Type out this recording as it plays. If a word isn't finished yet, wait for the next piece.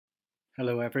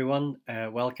Hello, everyone.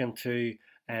 Welcome to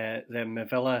the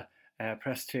Mavilla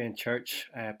Presbyterian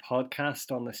Church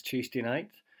podcast on this Tuesday night.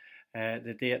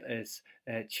 The date is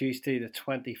Tuesday, the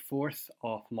 24th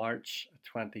of March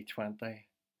 2020.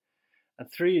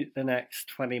 And through the next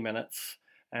 20 minutes,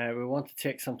 we want to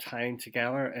take some time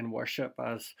together in worship,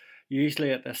 as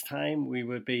usually at this time we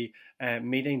would be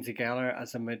meeting together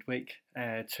as a midweek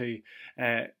to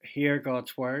hear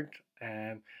God's word,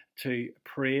 to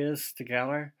praise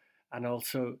together, and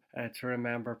also to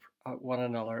remember one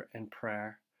another in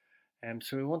prayer.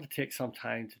 So we want to take some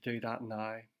time to do that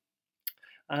now.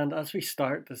 And as we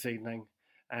start this evening,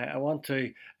 I want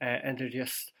to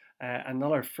introduce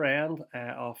another friend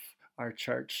of our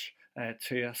church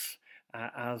to us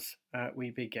as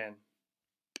we begin.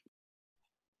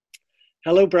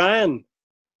 Hello, Brian.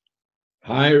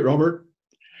 Hi, Robert.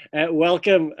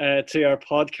 Welcome to our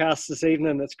podcast this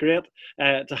evening. It's great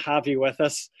to have you with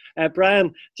us.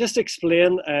 Brian, just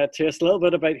explain to us a little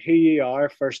bit about who you are,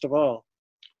 first of all.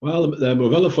 Well, the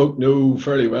Movilla folk know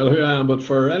fairly well who I am, but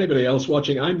for anybody else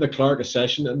watching, I'm the clerk of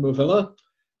session in Movilla.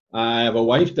 I have a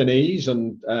wife, Denise,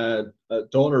 and a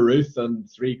daughter, Ruth, and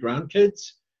 3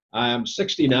 grandkids. I am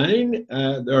 69,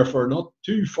 therefore not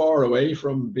too far away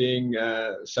from being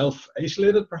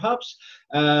self-isolated, perhaps.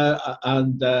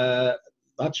 And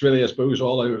that's really, I suppose,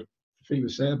 all I feel to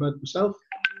say about myself.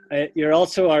 You're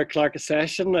also our clerk of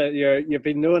session. You've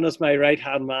been known as my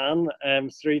right-hand man,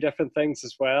 3 different things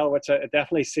as well, which I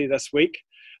definitely see this week.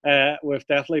 We've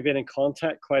definitely been in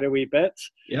contact quite a wee bit.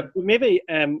 Yep. Maybe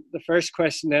the first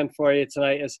question then for you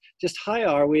tonight is just how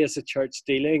are we as a church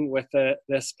dealing with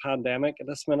this pandemic at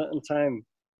this minute in time?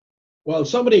 Well,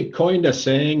 somebody coined a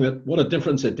saying that what a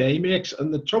difference a day makes.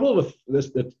 And the trouble with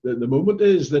this, the moment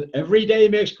is that every day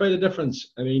makes quite a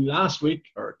difference. I mean, last week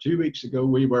or 2 weeks ago,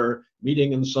 we were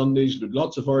meeting on Sundays with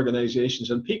lots of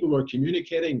organizations, and people were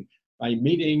communicating by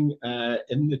meeting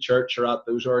in the church or at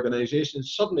those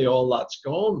organizations. Suddenly all that's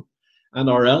gone. And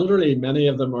our elderly, many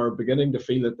of them are beginning to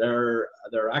feel that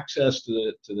their access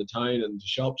to the town and to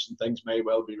shops and things may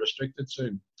well be restricted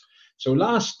soon. So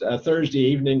last Thursday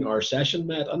evening, our session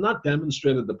met, and that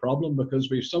demonstrated the problem,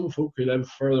 because we have some folk who live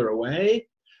further away,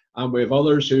 and we have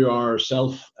others who are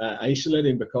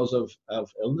self-isolating because of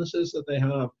illnesses that they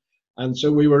have. And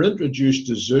so we were introduced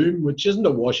to Zoom, which isn't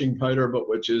a washing powder, but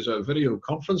which is a video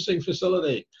conferencing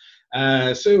facility.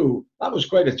 So that was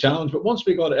quite a challenge. But once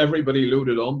we got everybody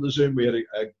loaded on the Zoom, we had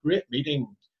a great meeting,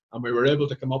 and we were able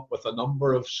to come up with a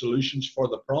number of solutions for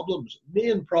the problems.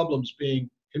 Main problems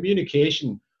being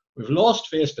communication. We've lost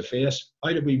face-to-face.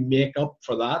 How do we make up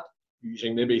for that?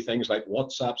 Using maybe things like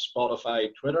WhatsApp, Spotify,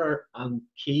 Twitter, and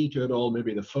key to it all,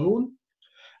 maybe the phone.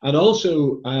 And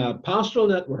also pastoral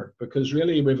network, because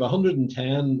really we have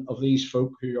 110 of these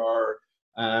folk who are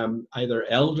either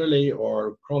elderly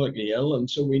or chronically ill. And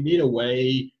so we need a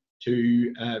way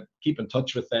to keep in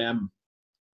touch with them.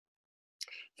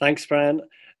 Thanks, Brian.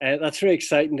 That's really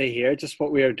exciting to hear, just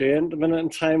what we are doing at the minute in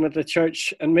time with the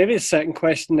church. And maybe the second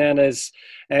question then is,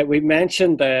 we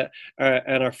mentioned in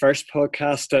our first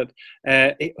podcast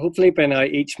that hopefully by now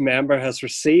each member has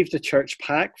received a church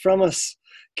pack from us.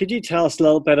 Could you tell us a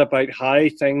little bit about how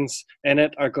things in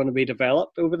it are going to be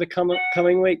developed over the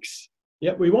coming weeks?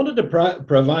 Yeah, we wanted to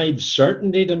provide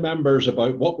certainty to members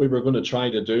about what we were going to try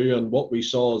to do and what we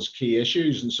saw as key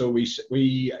issues. And so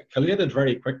we collated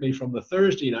very quickly from the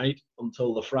Thursday night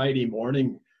until the Friday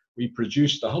morning. We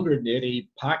produced 180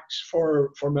 packs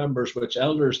for members, which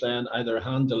elders then either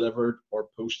hand delivered or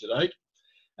posted out.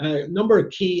 A number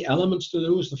of key elements to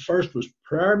those. The first was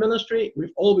prayer ministry.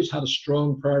 We've always had a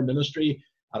strong prayer ministry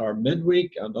at our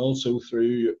midweek and also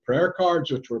through prayer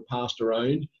cards, which were passed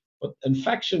around. But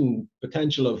infection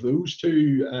potential of those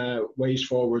 2 ways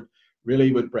forward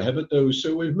really would prohibit those.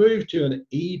 So we've moved to an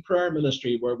e-prayer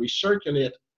ministry where we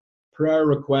circulate prayer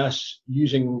requests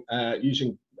using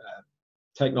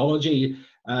technology,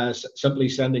 simply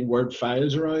sending Word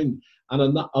files around.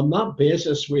 And on that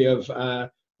basis, we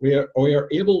are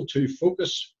able to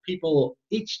focus people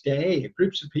each day,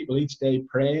 groups of people each day,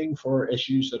 praying for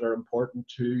issues that are important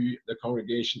to the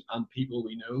congregation and people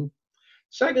we know.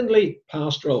 Secondly,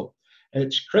 pastoral.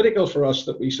 It's critical for us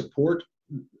that we support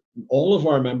all of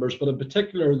our members, but in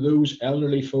particular those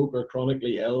elderly folk or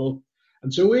chronically ill.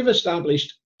 And so we've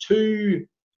established 2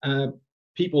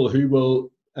 people who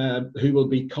will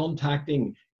be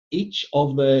contacting each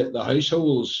of the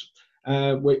households.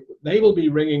 They will be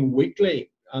ringing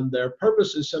weekly, and their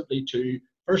purpose is simply to,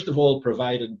 first of all,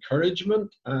 provide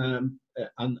encouragement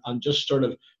and just sort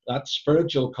of that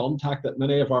spiritual contact that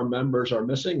many of our members are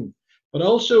missing, but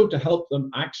also to help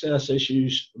them access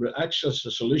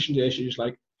the solution to issues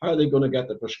like how are they going to get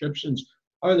the prescriptions,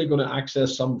 How are they going to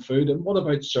access some food? And what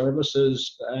about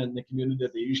services in the community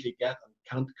that they usually get and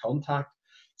can't contact?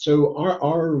 So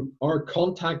our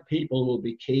contact people will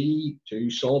be key to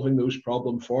solving those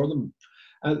problems for them.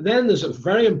 And then there's a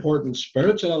very important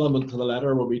spiritual element to the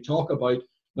letter where we talk about,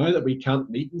 now that we can't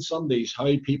meet on Sundays, how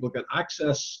people can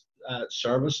access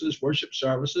services, worship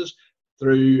services,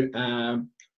 through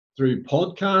through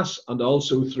podcasts and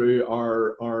also through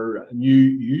our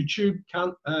new YouTube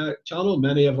channel.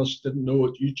 Many of us didn't know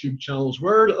what YouTube channels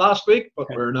were last week, but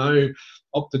we're now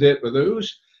up to date with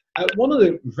those. One of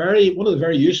the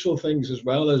very useful things as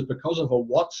well is, because of a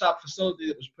WhatsApp facility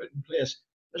that was put in place,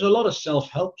 there's a lot of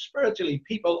self-help spiritually.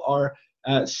 People are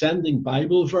sending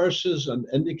Bible verses and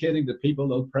indicating to people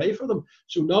they'll pray for them.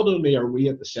 So not only are we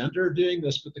at the centre doing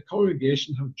this, but the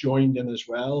congregation have joined in as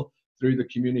well through the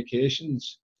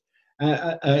communications.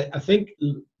 I think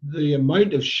the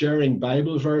amount of sharing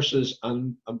Bible verses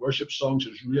and worship songs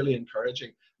is really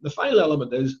encouraging. The final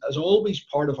element is, as always,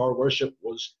 part of our worship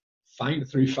was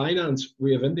through finance.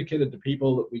 We have indicated to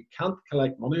people that we can't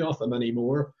collect money off them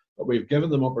anymore, but we've given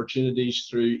them opportunities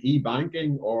through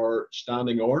e-banking or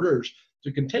standing orders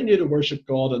to continue to worship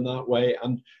God in that way.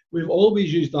 And we've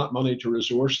always used that money to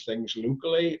resource things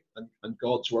locally and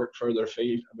God's work further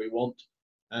afield, and we want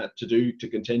to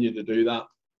continue to do that.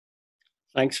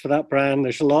 Thanks for that, Brian.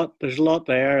 There's a lot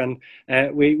there, and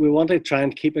we want to try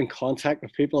and keep in contact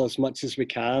with people as much as we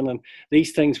can, and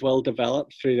these things will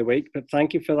develop through the week. But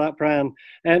thank you for that, Brian.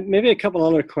 And maybe a couple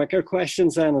other quicker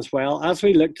questions then as well. As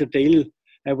we look to deal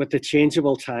with the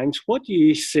changeable times, what do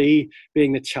you see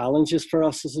being the challenges for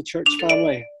us as a church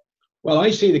family? Well,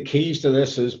 I see the keys to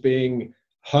this as being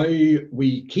how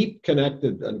we keep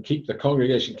connected and keep the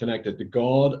congregation connected to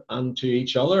God and to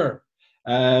each other.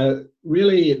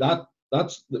 Really,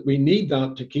 we need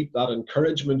that to keep that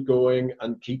encouragement going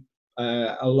and keep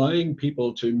allowing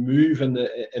people to move in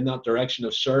that direction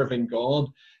of serving God,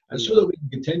 and so that we can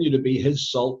continue to be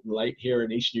His salt and light here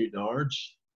in East Newtownards.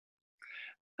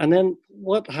 And then,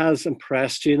 what has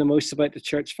impressed you the most about the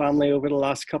church family over the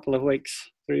last couple of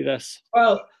weeks through this?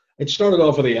 Well, it started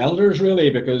off with the elders, really,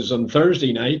 because on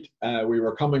Thursday night we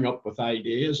were coming up with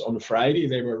ideas. On Friday,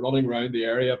 they were running around the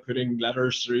area, putting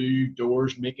letters through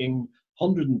doors, making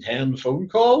 110 phone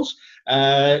calls.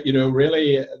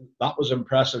 Really, that was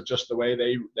impressive, just the way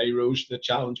they rose to the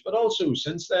challenge. But also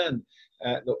since then,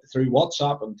 through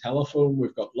WhatsApp and telephone,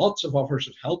 we've got lots of offers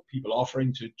of help, people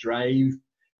offering to drive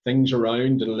things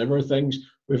around, deliver things.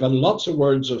 We've had lots of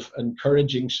words of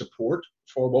encouraging support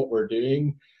for what we're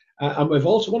doing. And we've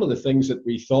also, one of the things that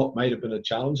we thought might have been a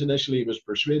challenge initially was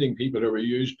persuading people who were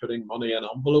used putting money in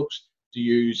envelopes to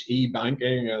use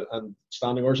e-banking and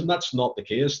standing orders, and that's not the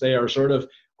case. They are sort of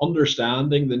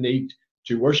understanding the need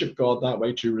to worship God that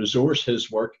way, to resource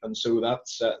His work, and so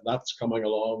that's coming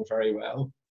along very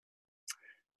well.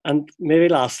 And maybe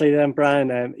lastly then,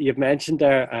 Brian, you've mentioned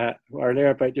there earlier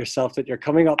about yourself that you're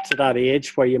coming up to that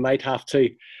age where you might have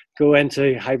to go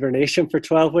into hibernation for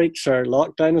 12 weeks or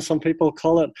lockdown, as some people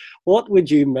call it. What would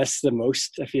you miss the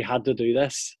most if you had to do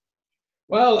this?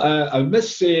 Well, I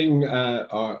miss seeing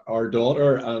our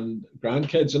daughter and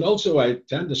grandkids, and also I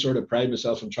tend to sort of pride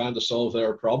myself in trying to solve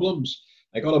their problems.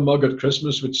 I got a mug at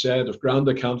Christmas which said, "If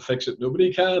Granda can't fix it,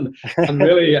 nobody can." And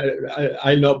really,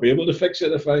 I'll not be able to fix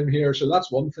it if I'm here. So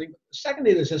that's one thing.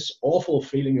 Secondly, there's this awful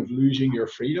feeling of losing your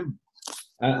freedom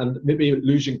and maybe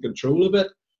losing control of it.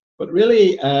 But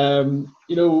really,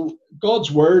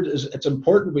 God's word it's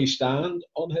important we stand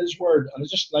on His word. And I'd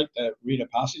just like to read a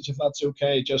passage, if that's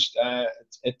okay.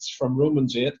 It's from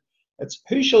Romans 8. It's,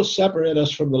 "Who shall separate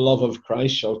us from the love of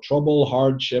Christ? Shall trouble,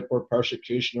 hardship, or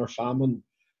persecution, or famine,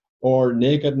 or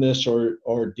nakedness,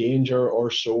 or danger, or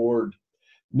sword?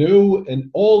 No, in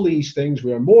all these things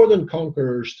we are more than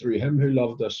conquerors through Him who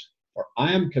loved us. For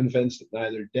I am convinced that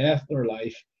neither death nor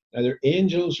life, neither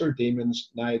angels or demons,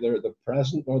 neither the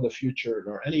present nor the future,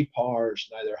 nor any powers,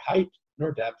 neither height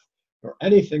nor depth, nor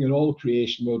anything in all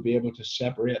creation will be able to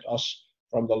separate us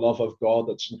from the love of God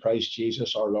that's in Christ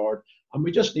Jesus our Lord." And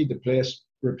we just need to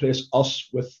replace us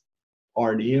with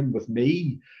our name, with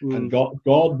me. And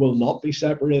God will not be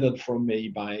separated from me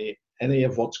by any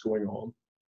of what's going on.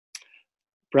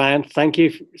 Brian, thank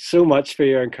you so much for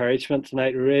your encouragement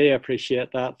tonight. Really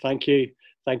appreciate that. Thank you.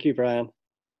 Thank you, Brian.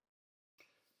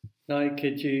 Now,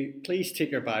 could you please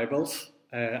take your Bibles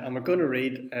and we're going to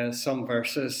read some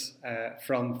verses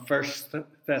from 1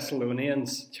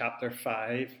 Thessalonians chapter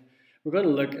 5. We're going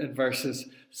to look at verses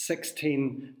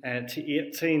 16 to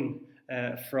 18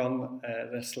 from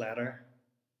this letter.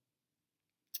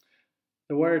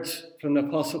 The words from the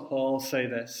Apostle Paul say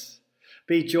this: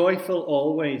 "Be joyful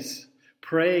always,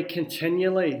 pray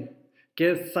continually,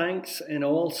 Give thanks in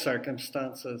all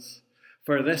circumstances,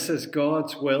 for this is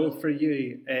God's will for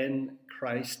you in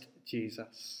Christ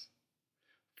Jesus.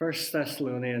 1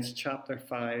 Thessalonians chapter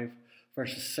 5,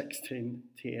 verses 16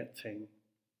 to 18.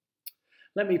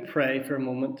 Let me pray for a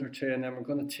moment or two, and then we're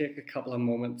going to take a couple of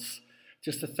moments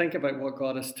just to think about what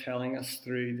God is telling us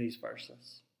through these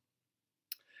verses.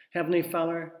 Heavenly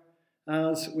Father,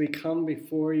 as we come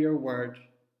before your word,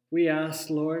 we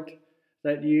ask, Lord,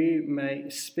 that you may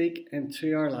speak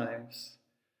into our lives,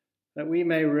 that we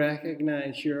may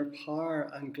recognize your power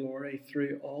and glory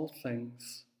through all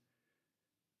things.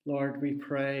 Lord, we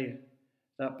pray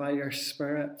that by your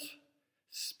Spirit,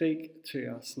 speak to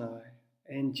us now.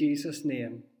 In Jesus'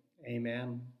 name,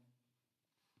 amen.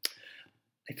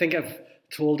 I think I've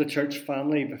told the church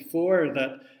family before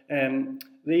that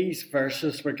these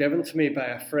verses were given to me by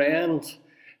a friend,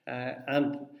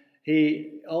 and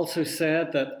he also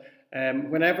said that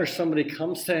whenever somebody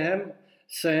comes to him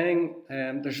saying,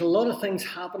 there's a lot of things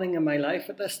happening in my life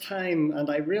at this time, and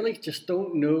I really just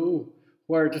don't know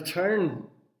where to turn.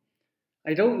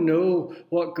 I don't know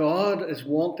what God is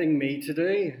wanting me to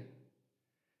do.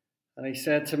 And he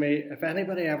said to me, if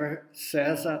anybody ever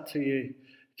says that to you,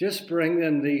 just bring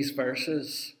them these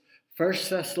verses. 1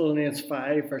 Thessalonians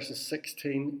 5, verses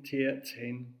 16 to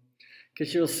 18.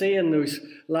 Because you'll see in those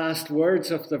last words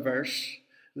of the verse,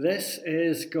 this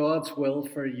is God's will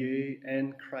for you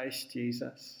in Christ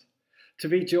Jesus. To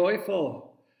be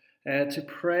joyful, to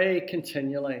pray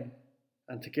continually,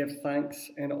 and to give thanks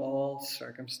in all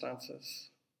circumstances.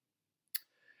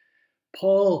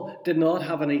 Paul did not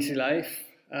have an easy life,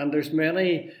 and there's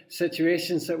many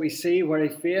situations that we see where he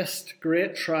faced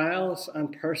great trials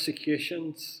and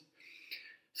persecutions.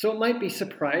 So it might be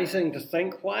surprising to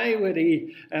think, why would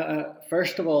he,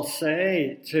 first of all,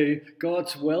 say to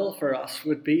God's will for us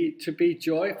would be to be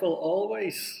joyful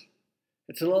always?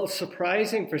 It's a little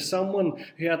surprising for someone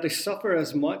who had to suffer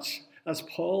as much as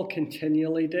Paul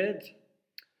continually did.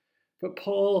 But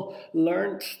Paul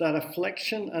learnt that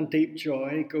affliction and deep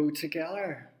joy go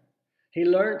together. He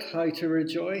learnt how to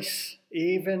rejoice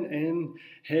even in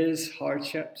his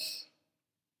hardships.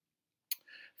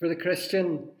 For the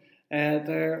Christian,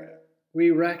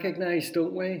 we recognize,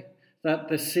 don't we, that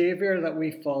the Saviour that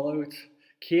we followed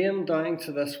came down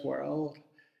to this world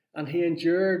and he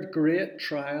endured great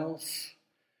trials.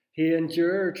 He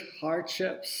endured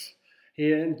hardships.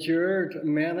 He endured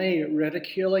many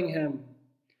ridiculing him.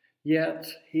 Yet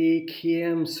he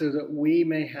came so that we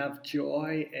may have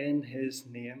joy in his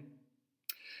name.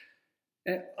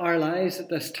 Our lives at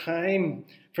this time,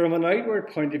 from an outward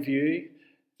point of view,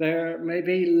 there may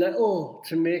be little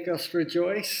to make us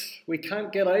rejoice. We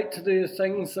can't get out to do the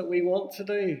things that we want to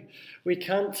do.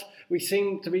 We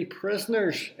seem to be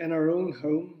prisoners in our own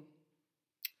home.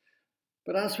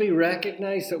 But as we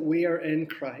recognize that we are in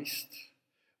Christ,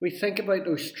 we think about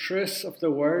those truths of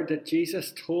the word that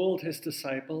Jesus told his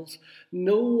disciples.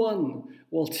 No one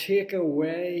will take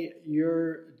away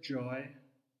your joy.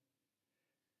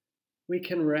 We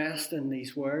can rest in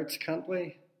these words, can't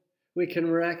we? We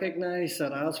can recognize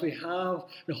that as we have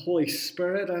the Holy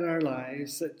Spirit in our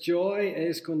lives, that joy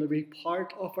is going to be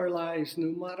part of our lives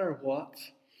no matter what.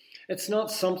 It's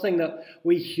not something that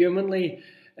we humanly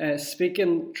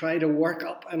speaking try to work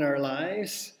up in our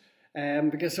lives.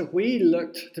 Because if we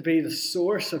looked to be the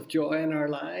source of joy in our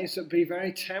lives, it would be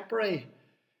very temporary.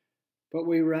 But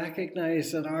we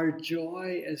recognize that our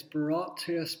joy is brought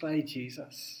to us by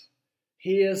Jesus.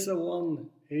 He is the one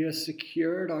who has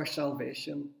secured our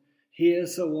salvation. He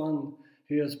is the one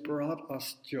who has brought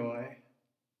us joy.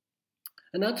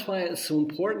 And that's why it's so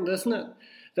important, isn't it?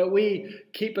 That we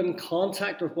keep in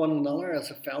contact with one another as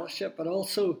a fellowship, but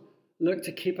also look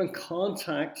to keep in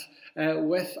contact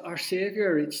with our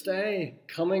Saviour each day,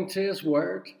 coming to his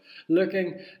word,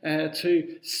 looking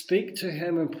to speak to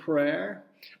him in prayer.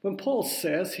 When Paul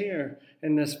says here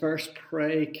in this verse,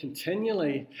 pray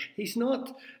continually, he's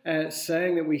not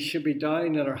saying that we should be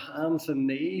down on our hands and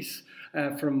knees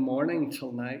from morning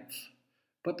till night,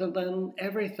 but that then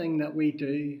everything that we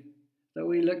do, that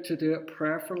we look to do it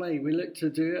prayerfully, we look to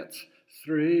do it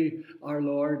through our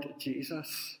Lord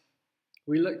Jesus.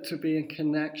 We look to be in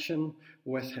connection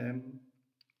with him.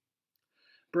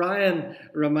 Brian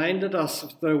reminded us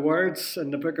of the words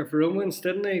in the book of Romans,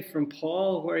 didn't he, from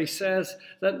Paul, where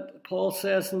Paul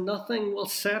says, nothing will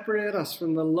separate us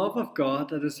from the love of God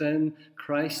that is in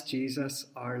Christ Jesus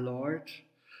our Lord.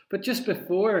 But just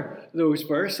before those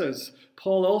verses,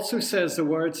 Paul also says the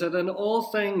words that in all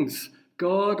things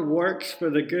God works for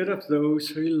the good of those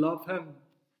who love him,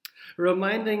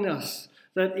 reminding us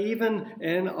that even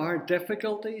in our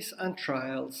difficulties and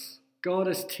trials, God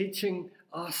is teaching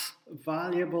us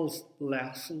valuable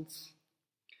lessons.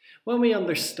 When we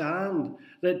understand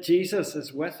that Jesus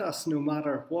is with us no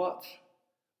matter what,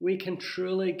 we can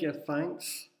truly give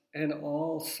thanks in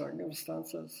all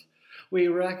circumstances. We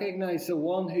recognize the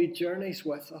one who journeys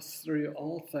with us through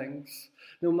all things.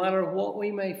 No matter what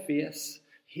we may face,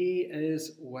 he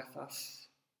is with us.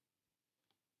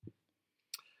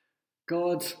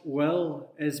 God's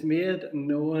will is made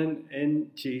known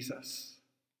in Jesus.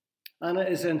 And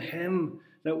it is in him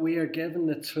that we are given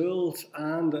the tools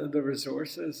and the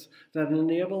resources that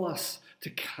enable us to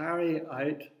carry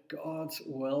out God's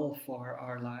will for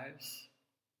our lives.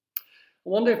 I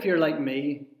wonder if you're like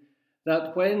me,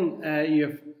 that when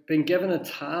you've been given a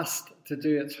task to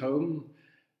do at home,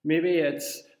 maybe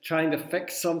it's trying to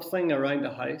fix something around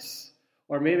the house,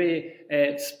 or maybe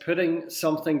it's putting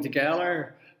something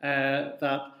together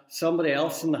that somebody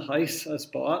else in the house has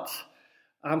bought.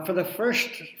 And for the first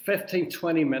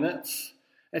 15-20 minutes,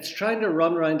 it's trying to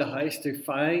run around the house to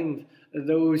find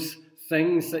those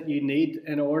things that you need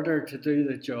in order to do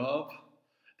the job.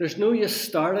 There's no use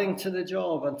starting to the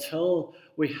job until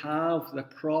we have the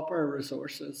proper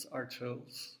resources or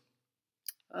tools.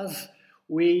 As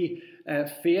we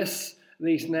face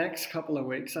these next couple of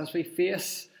weeks, as we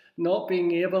face not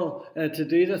being able to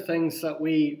do the things that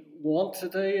we want to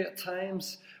do at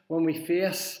times, when we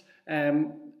face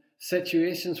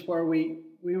situations where we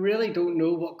really don't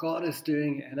know what God is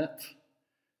doing in it,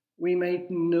 we may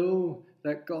know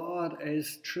that God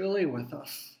is truly with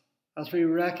us as we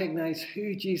recognize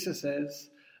who Jesus is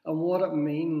and what it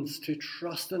means to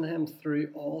trust in him through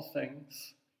all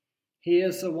things. He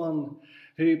is the one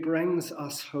who brings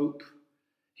us hope.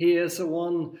 He is the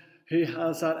one who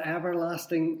has that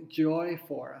everlasting joy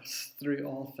for us through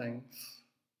all things.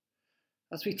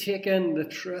 As we take in the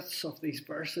truths of these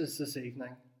verses this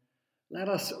evening, let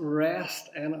us rest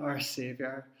in our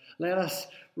Saviour. Let us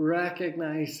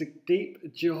recognize the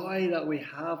deep joy that we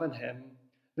have in him.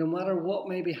 No matter what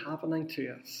may be happening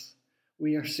to us,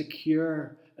 we are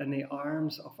secure in the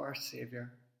arms of our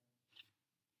Saviour.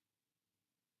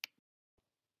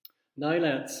 Now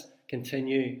let's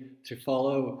continue to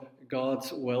follow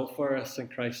God's will for us in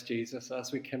Christ Jesus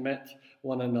as we commit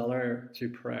one another to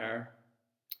prayer.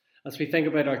 As we think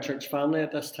about our church family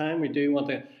at this time, we do want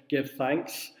to give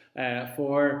thanks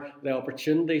for the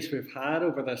opportunities we've had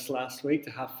over this last week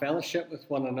to have fellowship with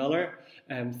one another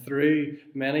through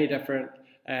many different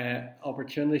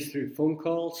opportunities, through phone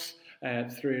calls,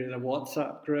 through the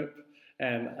WhatsApp group,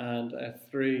 and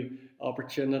through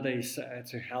opportunities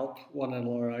to help one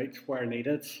another out where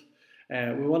needed.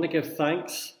 We want to give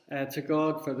thanks to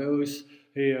God for those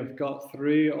who have got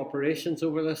through operations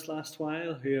over this last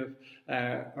while, who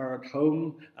are at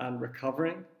home and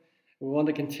recovering. We want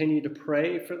to continue to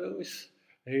pray for those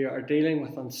who are dealing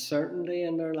with uncertainty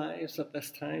in their lives at this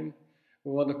time.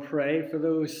 We want to pray for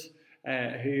those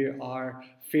who are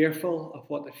fearful of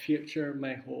what the future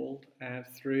may hold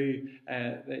through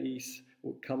these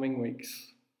coming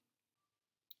weeks.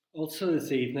 Also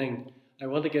this evening, I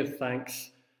want to give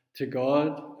thanks to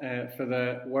God for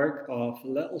the work of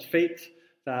Little Feet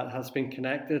that has been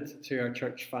connected to our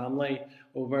church family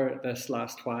over this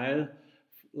last while.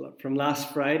 From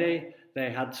last Friday, they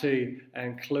had to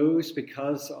close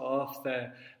because of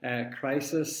the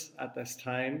crisis at this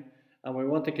time. And we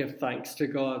want to give thanks to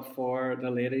God for the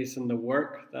ladies and the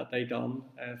work that they done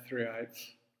throughout.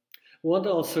 We want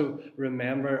to also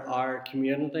remember our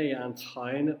community and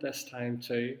town at this time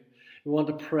too. We want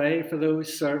to pray for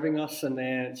those serving us in the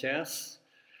NHS.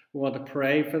 We want to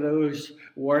pray for those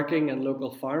working in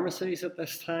local pharmacies at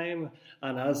this time.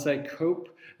 And as they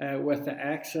cope with the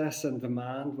excess and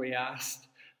demand, we ask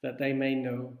that they may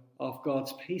know of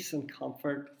God's peace and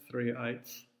comfort throughout.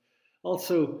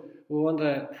 Also, we want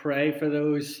to pray for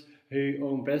those who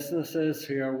own businesses,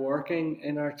 who are working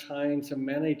in our towns in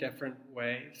many different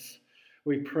ways.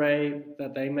 We pray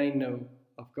that they may know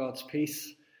of God's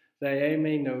peace. They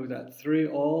may know that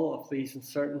through all of these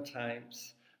uncertain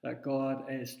times, that God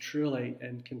is truly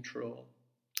in control.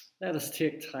 Let us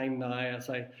take time now as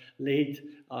I lead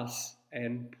us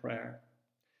in prayer.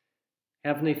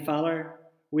 Heavenly Father,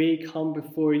 we come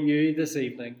before you this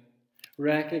evening,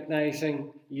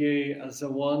 recognizing you as the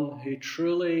one who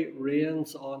truly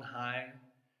reigns on high.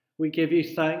 We give you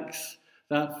thanks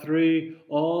that through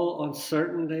all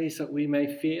uncertainties that we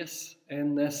may face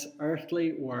in this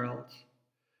earthly world,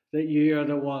 that you are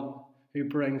the one who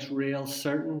brings real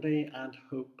certainty and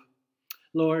hope.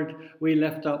 Lord, we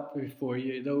lift up before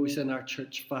you those in our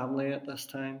church family at this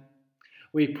time.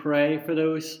 We pray for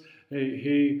those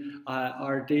who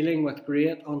are dealing with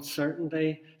great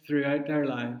uncertainty throughout their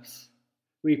lives.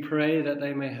 We pray that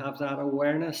they may have that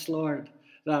awareness, Lord,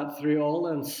 that through all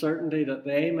the uncertainty that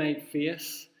they might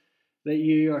face, that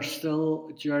you are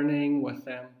still journeying with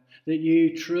them, that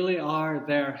you truly are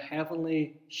their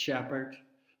heavenly shepherd,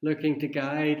 looking to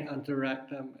guide and direct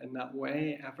them in that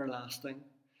way everlasting,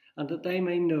 and that they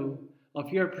may know of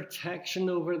your protection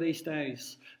over these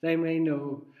days. They may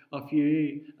know of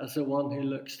you as the one who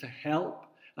looks to help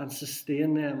and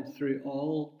sustain them through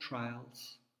all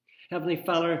trials. Heavenly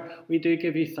Father, we do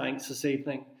give you thanks this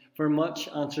evening for much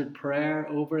answered prayer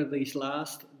over these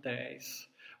last days.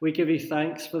 We give you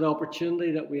thanks for the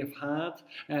opportunity that we have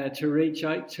had to reach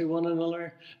out to one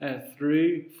another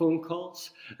through phone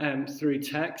calls, through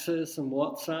texts and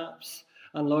WhatsApps.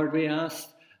 And Lord, we ask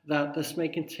that this may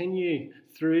continue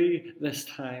through this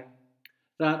time,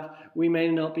 that we may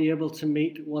not be able to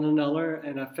meet one another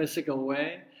in a physical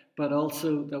way, but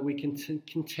also that we can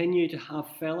continue to have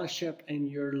fellowship in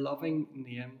your loving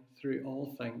name through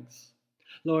all things.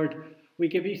 Lord, we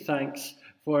give you thanks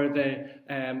for the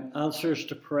answers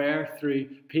to prayer through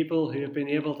people who have been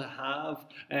able to have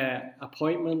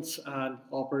appointments and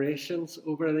operations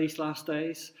over these last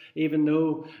days, even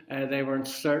though they were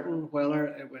uncertain whether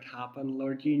it would happen.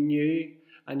 Lord, you knew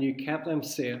and you kept them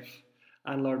safe.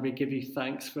 And Lord, we give you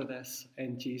thanks for this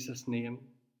in Jesus' name.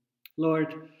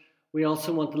 Lord, we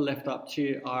also want to lift up to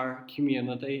you our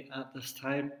community at this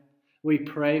time. We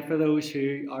pray for those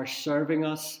who are serving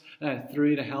us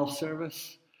through the health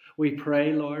service. We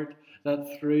pray, Lord,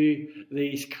 that through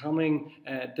these coming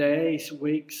days,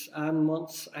 weeks, and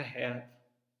months ahead,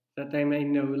 that they may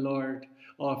know, Lord,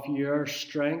 of your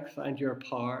strength and your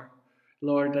power.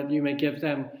 Lord, that you may give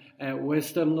them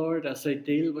wisdom, Lord, as they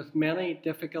deal with many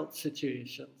difficult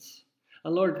situations.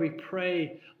 And Lord, we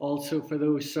pray also for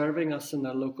those serving us in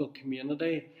the local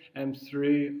community and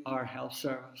through our health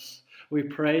service. We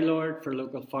pray, Lord, for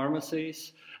local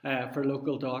pharmacies, for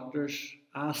local doctors,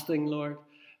 asking, Lord,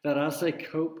 that as they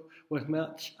cope with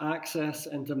much access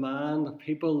and demand of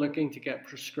people looking to get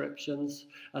prescriptions,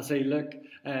 as they look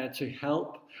to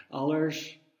help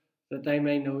others, that they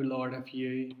may know, Lord, of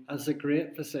you as the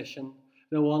great physician,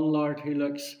 the one, Lord, who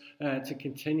looks to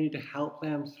continue to help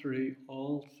them through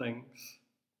all things.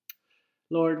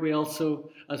 Lord, we also,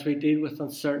 as we deal with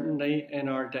uncertainty in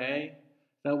our day,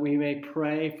 that we may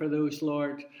pray for those,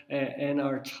 Lord, in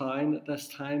our town at this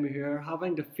time who are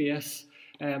having to face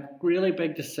really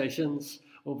big decisions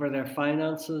over their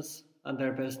finances and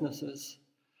their businesses.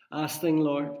 Asking,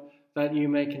 Lord, that you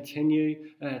may continue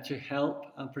to help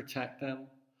and protect them.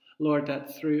 Lord,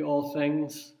 that through all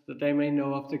things, that they may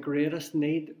know of the greatest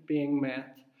need being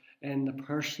met in the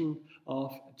person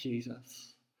of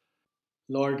Jesus.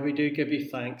 Lord, we do give you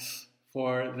thanks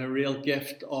for the real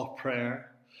gift of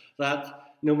prayer,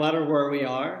 that no matter where we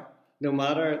are, no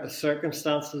matter the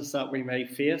circumstances that we may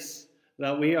face,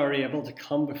 that we are able to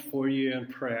come before you in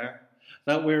prayer,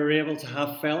 that we're able to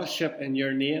have fellowship in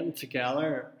your name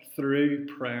together through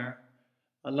prayer.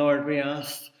 And Lord, we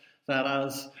ask that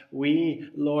as we,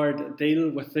 Lord, deal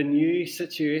with the new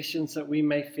situations that we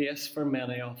may face for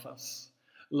many of us,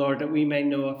 Lord, that we may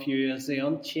know of you as the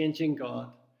unchanging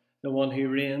God, the one who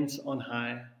reigns on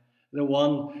high, the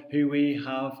one who we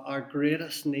have our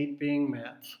greatest need being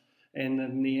met in the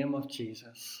name of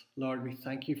Jesus. Lord, we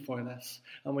thank you for this,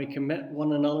 and we commit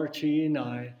one another to you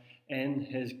now in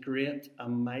his great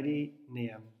and mighty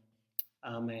name.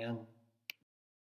 Amen.